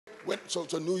So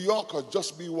New Yorkers,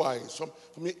 just be wise. From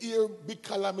you hear big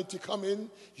calamity coming,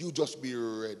 you just be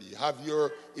ready. Have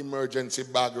your emergency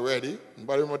bag ready.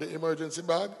 Anybody remember the emergency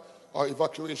bag or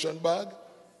evacuation bag?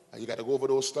 And you got to go over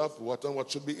those stuff.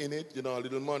 What should be in it? You know, a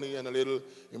little money and a little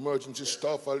emergency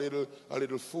stuff, a little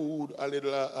food, a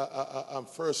little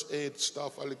first aid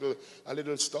stuff, a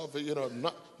little stuff. You know,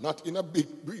 not in a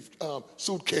big brief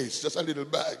suitcase, just a little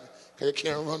bag. Cause you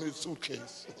can't run with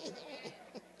suitcase.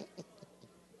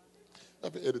 I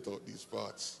have to edit out these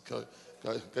parts. Cause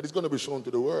it's going to be shown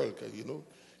to the world. You know,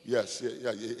 yes,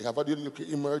 yeah. You have a little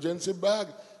emergency bag.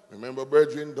 Remember,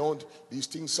 brethren, these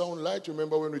things sound light.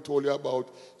 Remember when we told you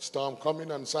about storm coming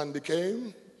and Sandy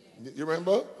came? You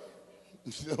remember?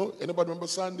 You know, anybody remember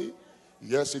Sandy?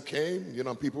 Yes, it came. You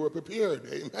know, people were prepared.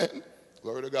 Amen.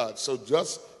 Glory to God. So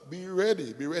just be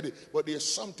ready. Be ready. But there's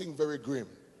something very grim.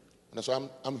 And that's why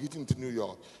I'm hitting to New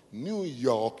York. New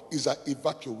York is an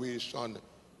evacuation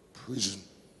prison.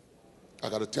 I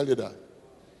got to tell you that.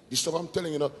 This stuff I'm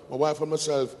telling you, my wife and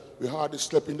myself, we hardly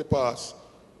slept in the past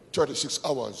 36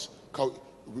 hours.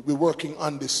 We're working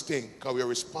on this thing because we are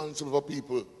responsible for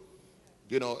people,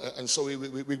 you know, and so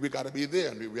we got to be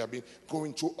there. And we have been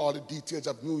going through all the details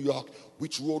of New York,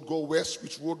 which road go west,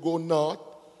 which road go north,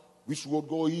 which road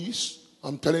go east.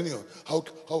 I'm telling you, how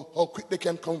quick they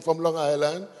can come from Long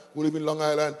Island, who live in Long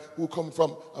Island, who come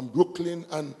from Brooklyn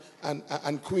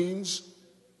and Queens.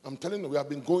 I'm telling you, we have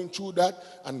been going through that.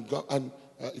 And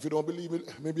if you don't believe it,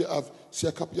 maybe see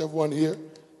a copy of one here.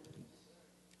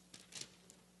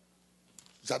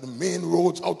 It's at the main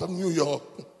roads out of New York,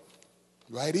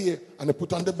 right here. And they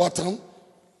put on the bottom,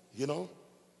 you know,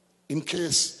 in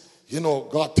case, you know,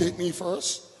 God take me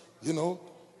first, you know,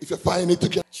 if you find it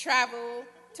again. Travel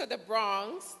to the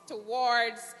Bronx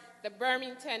towards the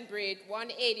Birmingham Bridge,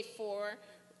 184,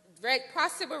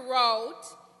 possible route,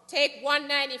 take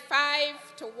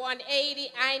 195 to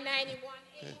 180, I-91.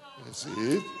 You see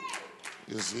it?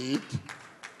 You see it?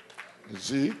 You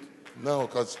see it? No,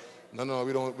 because... No,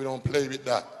 we don't play with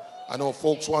that. I know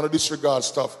folks want to disregard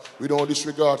stuff. We don't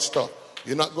disregard stuff.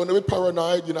 You're not going to be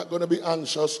paranoid. You're not going to be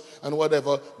anxious and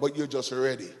whatever, but you're just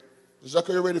ready. Is that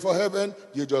you're ready for heaven?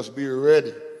 You just be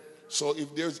ready. So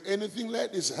if there's anything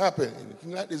like this happen,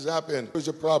 there's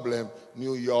a problem.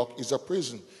 New York is a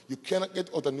prison. You cannot get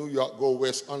out of New York, go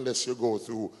west, unless you go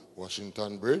through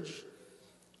Washington Bridge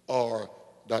or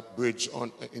that bridge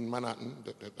in Manhattan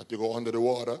that you go under the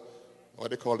water. What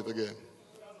do they call it again?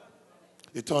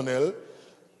 The tunnel,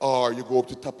 or you go up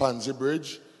to Tappanzee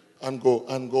Bridge and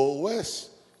go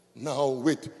west. Now,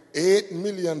 with 8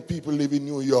 million people live in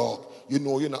New York, you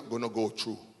know you're not going to go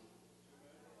through.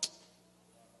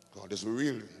 God, this is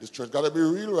real. This church got to be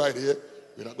real right here.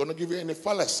 We're not going to give you any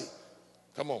fallacy.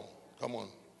 Come on.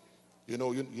 You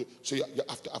know, so you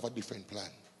have to have a different plan.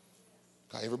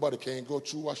 Because everybody can't go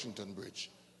through Washington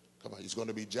Bridge. Come on, it's going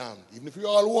to be jammed. Even if you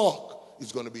all walk,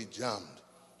 it's going to be jammed.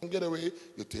 Get away,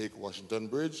 you take Washington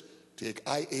Bridge, take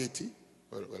I-80,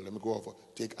 well, let me go over,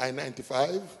 take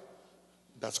I-95,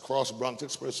 that's cross Bronx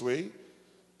Expressway,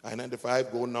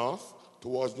 I-95, go north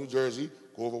towards New Jersey,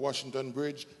 go over Washington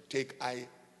Bridge, take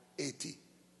I-80,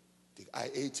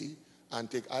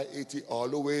 and take I-80 all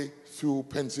the way through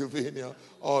Pennsylvania,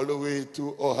 all the way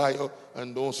to Ohio,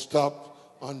 and don't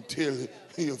stop until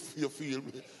you feel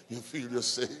you're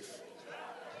safe.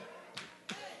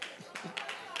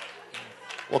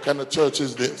 What kind of church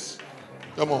is this?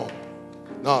 Come on.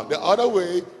 Now, the other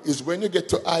way is when you get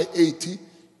to I-80,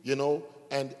 you know,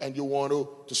 and you want to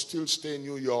still stay in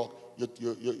New York,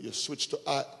 you switch to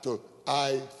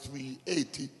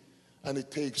I-380, and it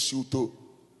takes you to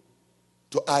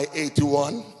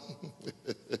I-81,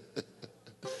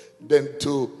 then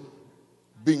to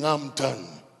Binghamton.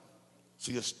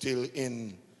 So you're still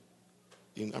in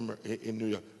New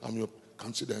York. I'm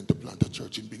considering to plant a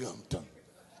church in Binghamton.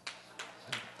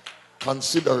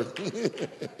 Consider it.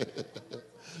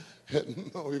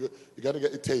 No, you got to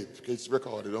get it taped. It's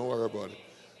recorded. Don't worry about it.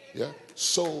 Yeah.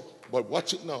 So, but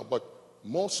watch it now. But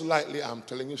most likely, I'm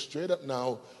telling you straight up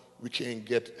now, we can't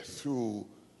get through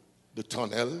the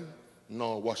tunnel,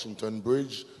 nor Washington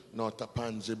Bridge, nor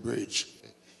Tappanzee Bridge.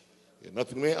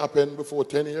 Nothing may happen before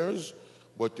 10 years,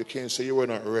 but you can't say you were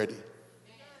not ready.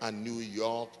 And New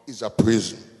York is a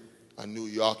prison. And New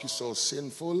York is so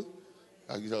sinful.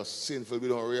 It's so sinful, we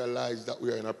don't realize that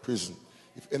we are in a prison.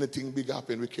 If anything big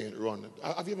happen, we can't run.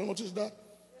 Have you ever noticed that?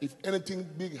 If anything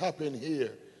big happen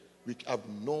here, we have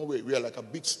no way. We are like a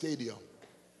big stadium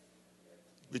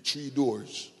with 3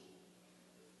 doors.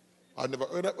 I've never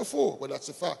heard that before, but that's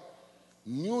a fact.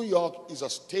 New York is a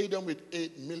stadium with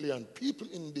 8 million people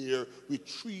in there with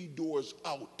 3 doors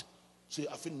out. So you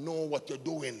have to know what you're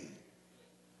doing.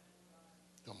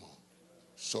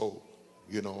 So,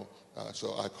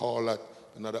 so I call that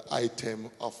another item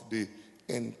of the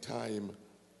end time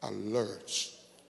alerts.